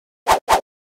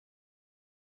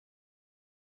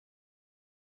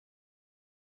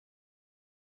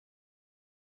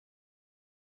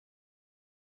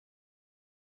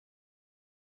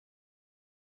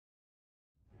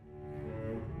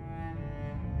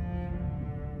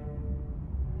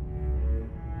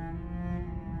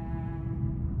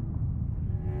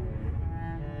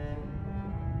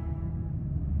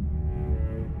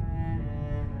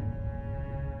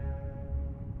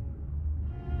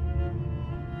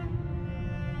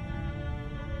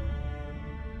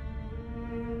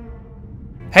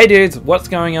Hey dudes, what's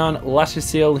going on? Luscious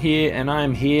Seal here, and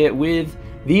I'm here with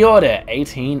The Order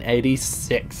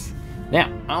 1886.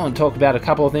 Now, I want to talk about a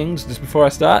couple of things just before I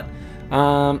start.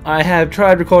 I have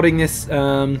tried recording this just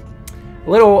a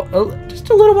little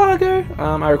while ago.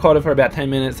 I recorded for about 10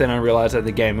 minutes, and I realized that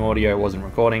the game audio wasn't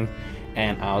recording,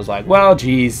 and I was like, well,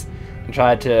 geez, and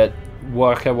tried to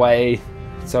work a way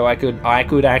so I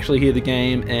could actually hear the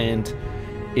game and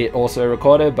it also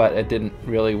recorded, but it didn't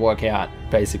really work out,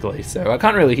 basically. So I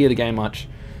can't really hear the game much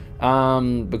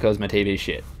because my TV is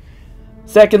shit.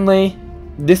 Secondly,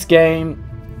 this game,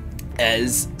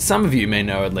 as some of you may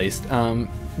know at least,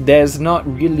 there's not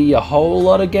really a whole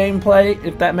lot of gameplay,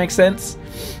 if that makes sense.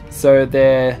 So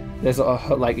there's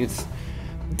it's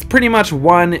pretty much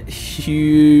one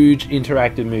huge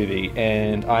interactive movie,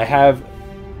 and I have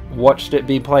watched it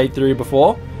be played through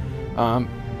before.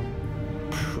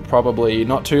 Probably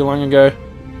not too long ago,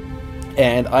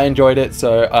 and I enjoyed it,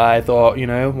 so I thought, you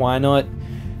know, why not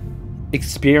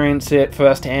experience it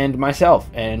firsthand myself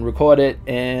and record it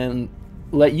and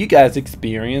let you guys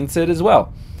experience it as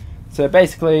well. So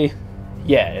basically,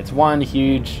 yeah, it's one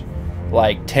huge,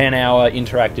 like, 10-hour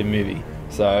interactive movie.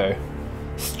 So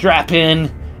strap in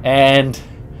and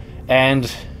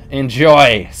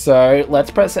enjoy. So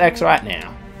let's press X right now.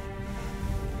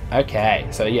 Okay,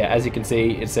 so yeah, as you can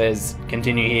see, it says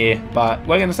continue here, but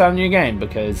we're going to start a new game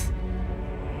because,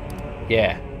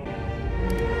 yeah.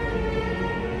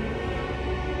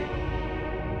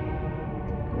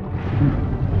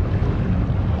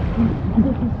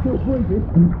 Still breathing?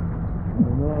 I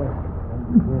know.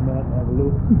 I'm just going out and have a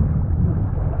look.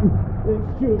 Let's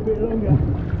chew a bit longer.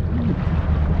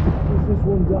 What's this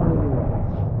one done anyway?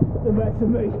 The matter to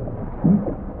me.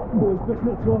 Boys, best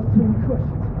not to ask too many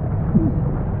questions.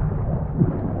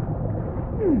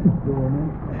 Go on, then.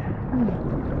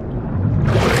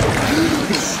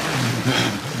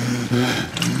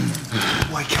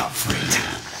 Wake up, friend.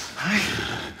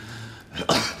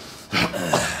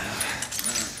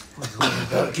 We thought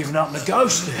about giving up the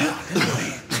ghost there, didn't we?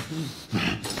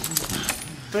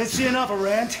 Fancy another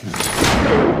round?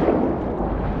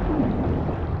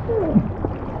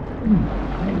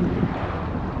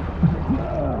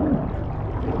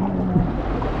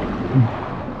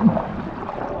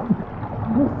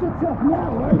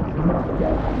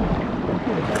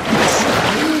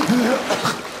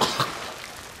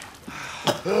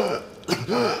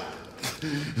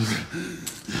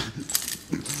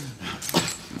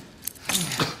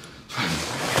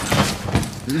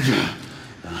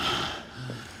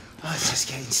 Oh, it's just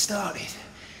getting started.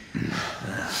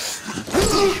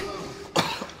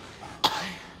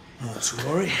 Not to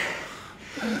worry.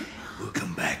 We'll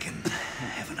come back and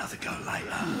have another go later,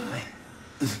 eh?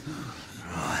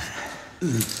 Right.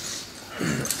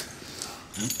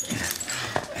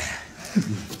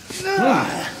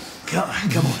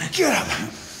 Come on, get up.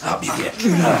 Up you get.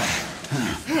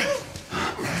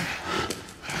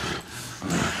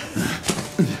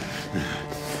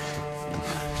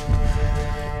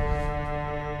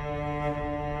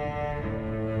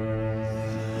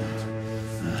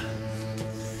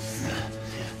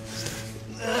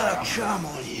 Come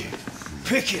on, you.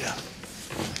 Pick it up.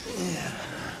 Yeah.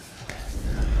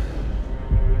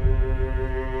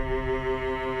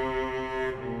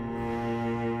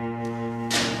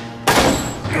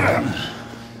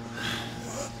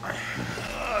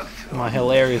 My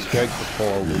hilarious joke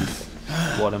before was,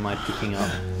 what am I picking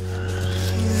up?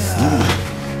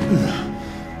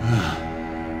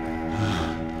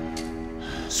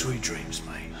 Sweet dreams,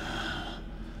 mate.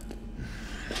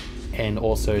 And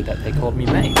also that they called me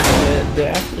mate.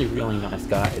 They're actually really nice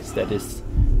guys. They're just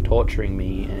torturing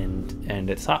me, and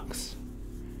it sucks.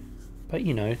 But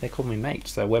you know, they called me mate,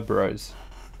 so we're bros.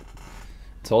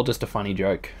 It's all just a funny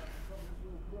joke.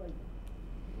 Oh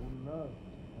no, I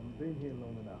haven't been here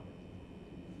long enough.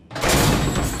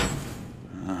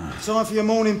 Time for your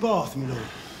morning bath, my lord.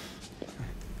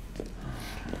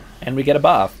 And we get a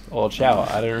bath or shower.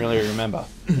 I don't really remember.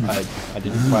 I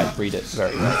didn't quite read it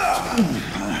very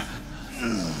well.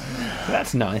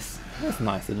 That's nice. That's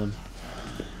nice of them.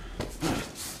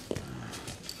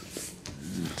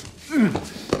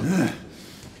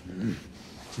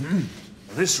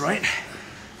 At this rate,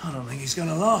 I don't think he's going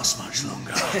to last much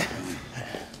longer.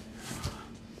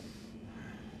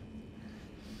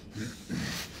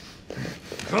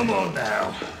 Come on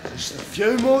now. Just a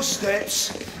few more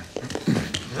steps.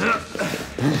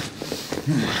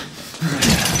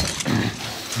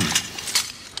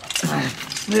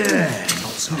 Yeah,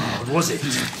 not so hard, was it?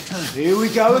 Here we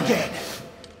go again.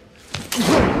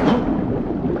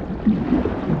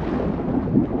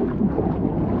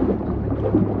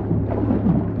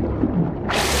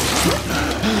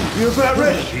 We're about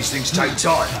ready. These things take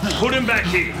time. Put him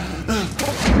back in.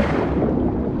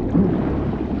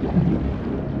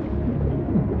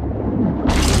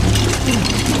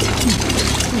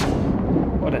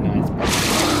 What a nice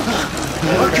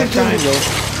triangle.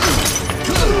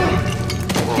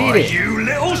 Did it. You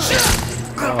little shit!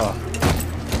 Oh.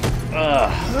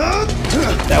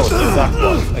 That was the suck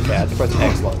lots. Okay, I have to press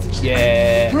X lots.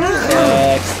 Yeah.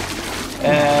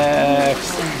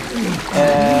 X.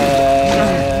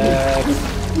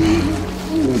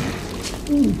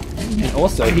 And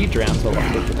also, he drowns a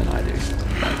lot quicker than I do.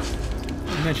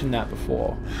 I mentioned that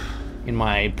before in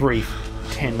my brief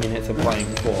 10 minutes of playing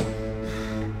before.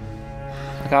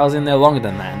 Like, I was in there longer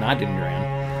than that and I didn't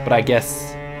drown. But I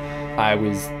guess I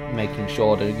was making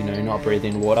sure to, you know, not breathe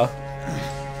in water.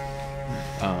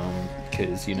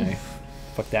 Because, you know,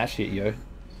 fuck that shit, yo.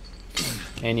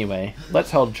 Anyway, let's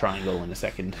hold triangle in a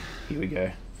second. Here we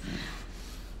go.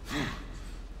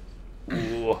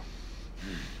 Ooh.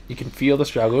 You can feel the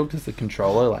struggle because the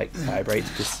controller, like,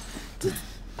 vibrates just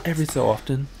every so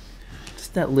often.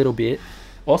 Just that little bit.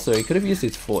 Also, he could have used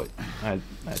his foot, I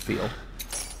feel,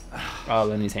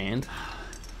 rather than his hand.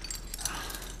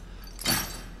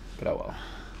 But oh well.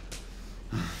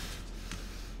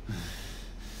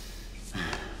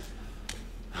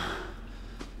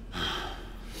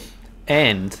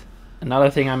 And another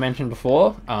thing I mentioned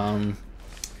before,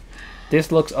 this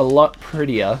looks a lot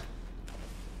prettier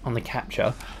on the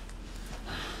capture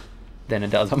than it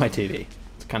does on my TV.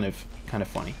 It's kind of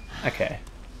funny. Okay,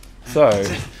 so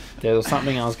there was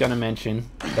something I was going to mention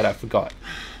that I forgot.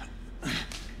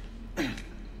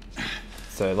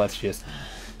 So let's just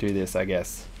do this, I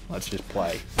guess. Let's just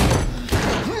play.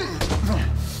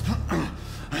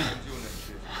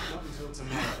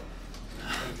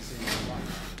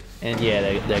 And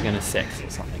yeah, they're gonna sex or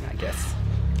something, I guess.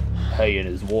 He and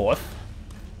his wife.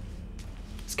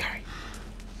 Scary.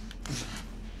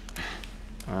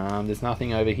 There's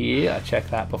nothing over here. I checked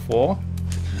that before.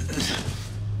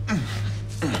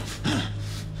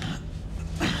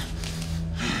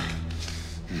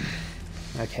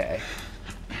 Okay.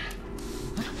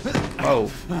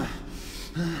 Oh.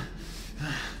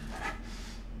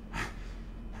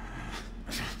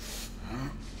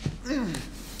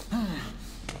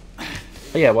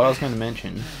 Oh yeah, what I was going to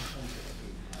mention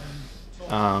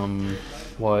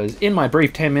was in my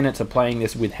brief 10 minutes of playing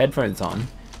this with headphones on,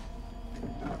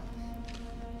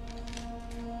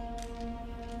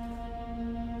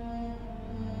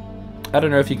 I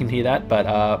don't know if you can hear that, but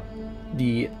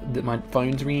my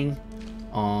phone's ringing.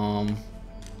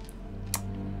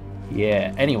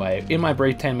 Yeah, anyway, in my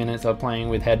brief 10 minutes of playing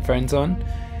with headphones on,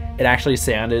 it actually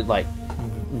sounded like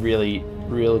really,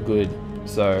 real good.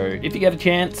 So if you get a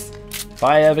chance, if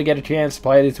I ever get a chance to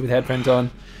play this with headphones on,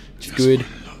 it's good.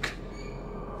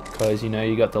 Because, you know,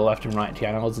 you got the left and right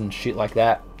channels and shit like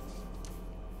that.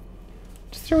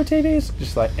 Just through a TV, it's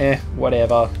just like,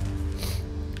 whatever.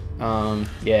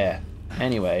 Yeah.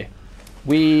 Anyway,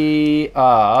 we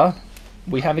have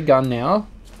a gun now.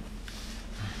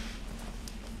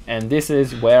 And this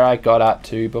is where I got up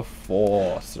to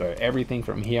before. So everything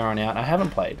from here on out, I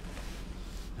haven't played.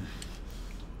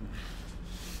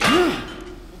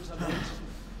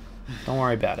 Don't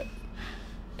worry about it.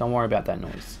 Don't worry about that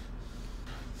noise.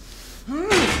 Don't worry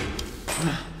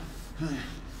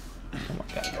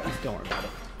about it, guys. Don't worry about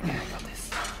it. Okay, I got this.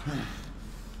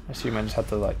 I assume I just have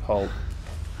to, like, hold.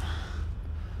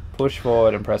 Push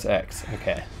forward and press X.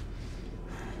 Okay.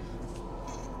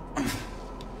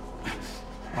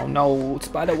 Oh no,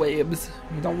 spider webs.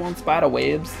 You don't want spider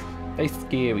webs. They're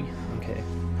scary. Okay.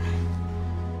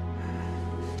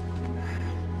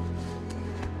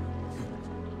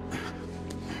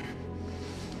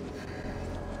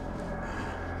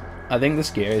 I think the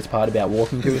scariest part about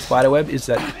walking through a spider web is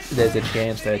that there's a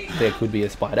chance that there could be a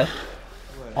spider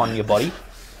on your body.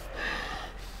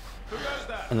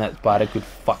 And that spider could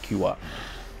fuck you up.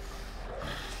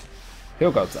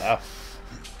 Who goes there?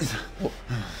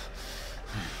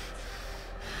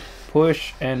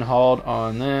 Push and hold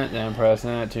on that, then press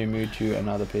that to move to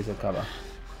another piece of cover.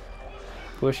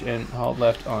 Push and hold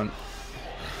left on.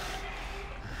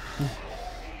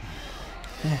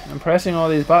 I'm pressing all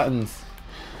these buttons.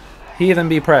 Hear them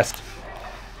be pressed.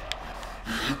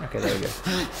 Okay, there we go.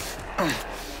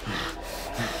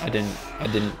 I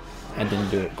didn't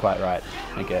do it quite right,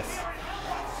 I guess.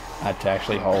 I had to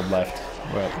actually hold left.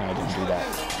 Well, no, I didn't do that.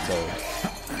 So,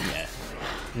 yeah.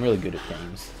 I'm really good at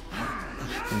games.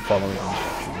 And following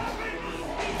instructions.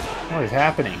 What is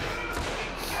happening?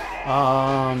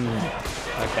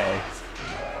 Okay.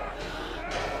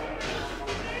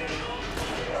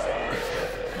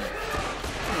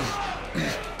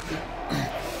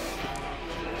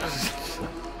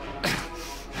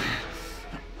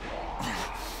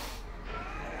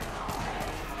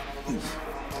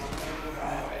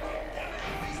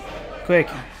 Quick!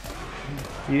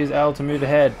 Use L to move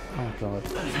ahead. Oh god.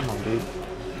 Come on, dude.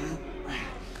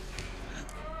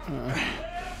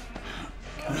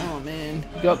 Come on, man.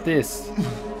 You got this.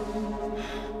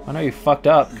 I know you fucked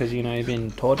up because, you know, you've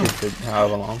been tortured for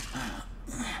however long.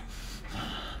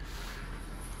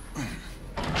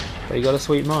 But you got a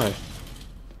sweet mo.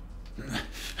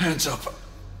 Hands up.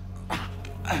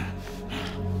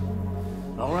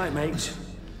 All right, mate.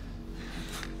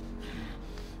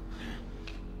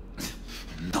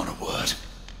 Not a word.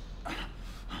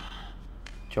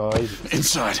 Joys.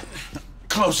 Inside.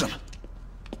 Close them.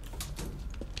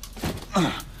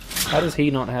 How does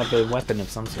he not have a weapon of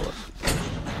some sort?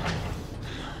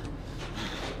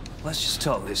 Let's just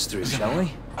talk this through, shall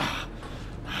we?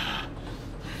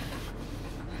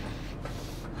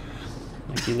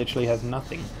 Like he literally has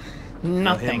nothing.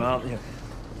 Nothing. You're him, aren't you?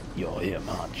 You're him,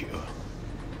 aren't you?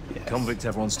 Yes. Convict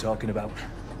everyone's talking about.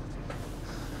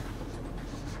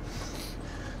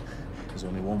 There's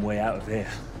only one way out of here.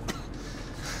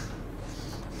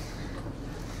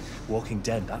 Walking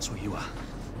Dead, that's what you are.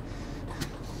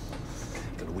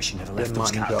 You gotta wish you never left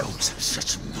those catacombs.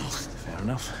 Such a mouth. Fair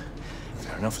enough.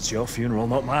 Fair enough, it's your funeral,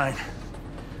 not mine.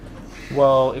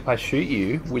 Well, if I shoot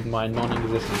you with my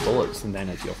non-existent bullets, then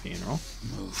it's your funeral.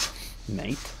 Move.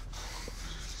 Mate.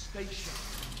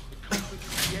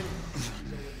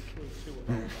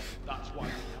 That's why we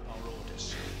have our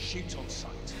orders. Shoot on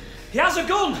sight. He has a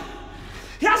gun!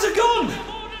 He has a gun!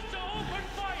 Orders to open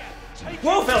fire! Take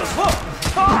Whoa, fellas, whoa!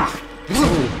 Ah!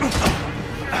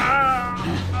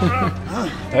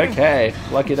 Okay,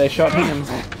 lucky they shot him.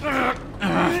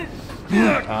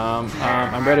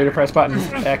 I'm ready to press buttons.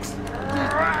 X.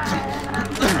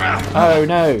 Oh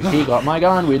no, he got my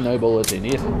gun with no bullets in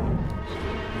it.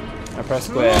 I press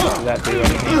square. Does that do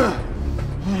anything?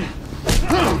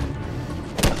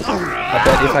 I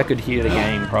bet if I could hear the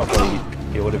game properly,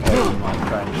 it would have heard him like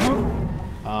trying to.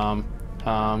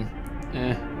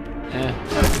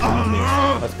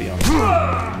 Let's be honest.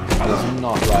 I was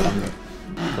not right on the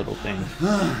little thing.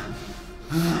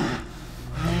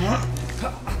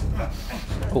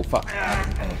 Oh fuck.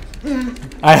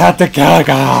 I had to kill a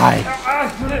guy!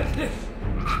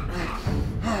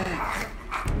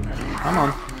 Come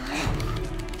on.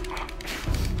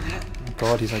 Oh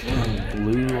god, he's like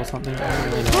blue or something. I don't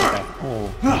really know what that.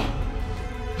 Oh.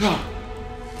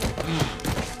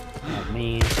 Not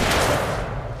mean.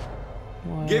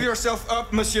 What? Give yourself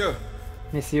up, monsieur.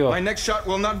 Monsieur. My next shot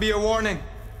will not be a warning.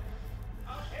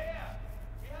 out here!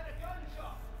 We had a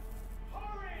gunshot!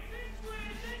 Hurry!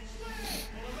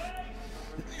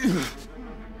 This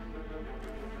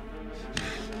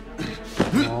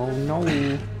way! Oh no.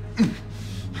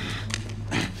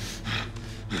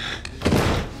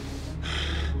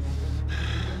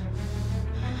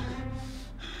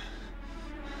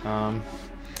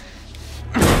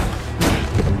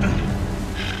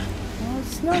 Oh,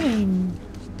 it's snowing.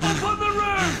 Up on the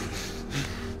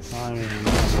roof! I mean,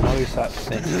 no such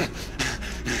thing.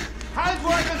 Hands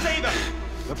where I can see them.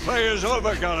 The play is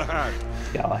over, Galahad.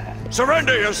 Galahad.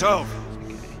 Surrender yourself.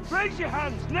 Raise your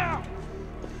hands now!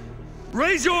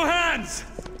 Raise your hands.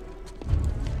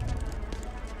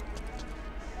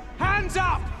 Hands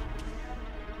up!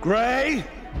 Gray,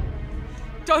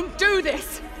 Don't do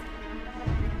this!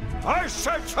 I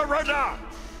said surrender.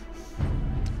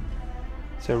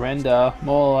 Surrender.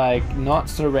 More like not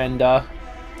surrender.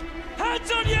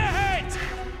 Hands on your head!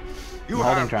 You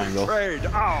Holding have triangle. betrayed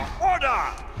our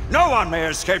order. No one may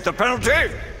escape the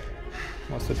penalty.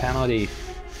 What's the penalty?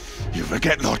 You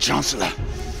forget, Lord Chancellor.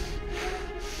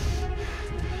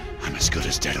 I'm as good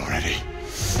as dead already.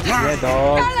 Yeah,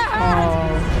 dog.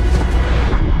 Oh.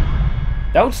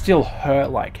 That would still hurt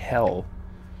like hell.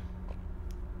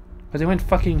 Because it went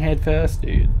fucking head first,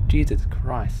 dude. Jesus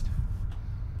Christ.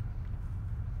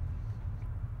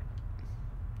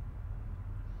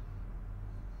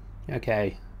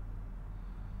 Okay.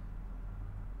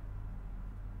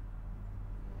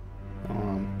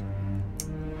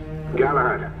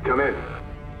 Galahad, come in.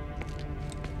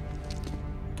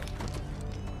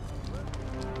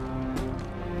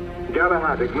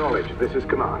 Galahad, acknowledge. This is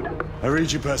command. I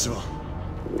read you, Percival.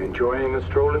 Enjoying a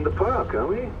stroll in the park, are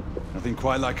we? Nothing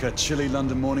quite like a chilly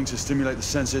London morning to stimulate the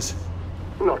senses.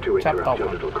 Not to Chapter interrupt your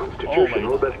one. little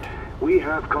constitutional, Always. but we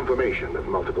have confirmation of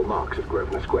multiple marks at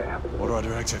Grosvenor Square. What are our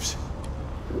directives?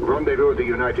 Rendezvous at the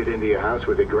United India House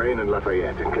with Igraine and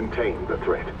Lafayette and contain the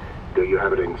threat. Do you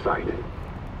have it in sight?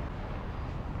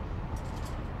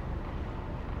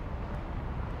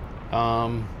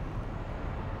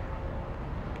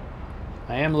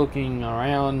 I am looking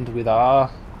around with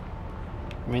R.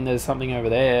 I mean, there's something over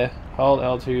there. Hold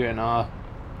L2 and R.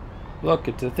 Look,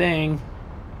 it's a thing.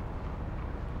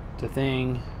 It's a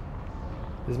thing.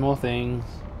 There's more things.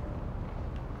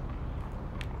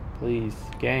 Please,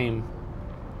 game.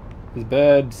 There's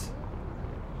birds.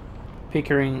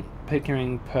 Pickering,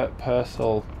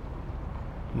 Purcell.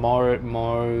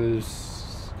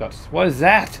 Morose. What is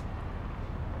that?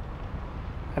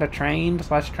 At a train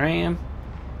 / tram?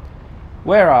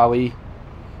 Where are we?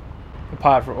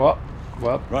 Apart from what?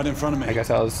 Well, Right in front of me. I guess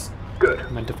I was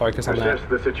Good. meant to focus on Assess that.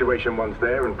 the situation once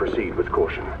there and proceed with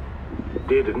caution.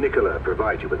 Did Nicola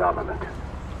provide you with armament?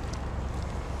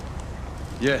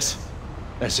 Yes.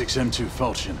 Essex M2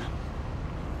 Falchion.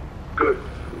 Good.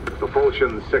 The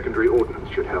Falchion's secondary ordnance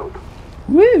should help.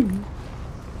 Woo!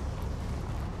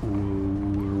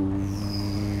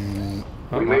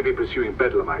 We may be pursuing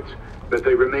Bedlamites, but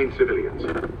they remain civilians.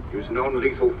 Use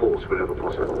non-lethal force whenever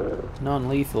possible.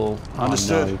 Non-lethal. Oh,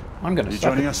 Understood. no. I'm gonna You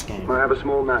suck joining at us? this game. I have a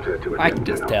small matter to attend I can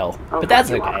just to. tell, I'll but that's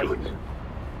find you okay. afterwards.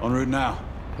 En route now.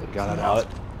 Galahad Smell out.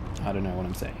 it. I don't know what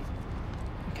I'm saying.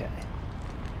 Okay.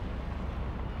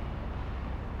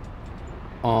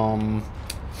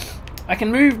 I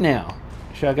can move now.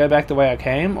 Should I go back the way I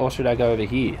came, or should I go over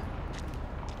here?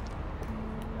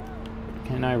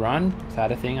 Can I run? Is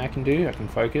that a thing I can do? I can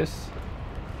focus.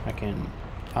 I can,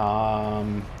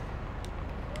 I'm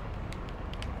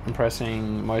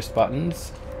pressing most buttons.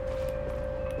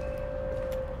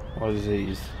 What is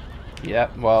these?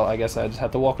 Yep, well, I guess I just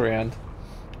have to walk around.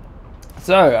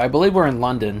 So, I believe we're in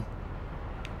London.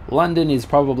 London is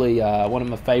probably one of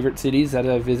my favourite cities that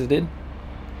I've visited.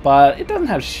 But it doesn't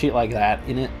have shit like that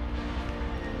in it.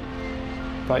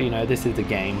 But, you know, this is a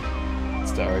game.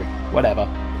 So, whatever.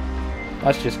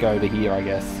 Let's just go over here, I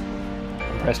guess.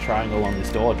 And press triangle on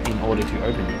this door in order to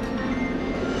open it.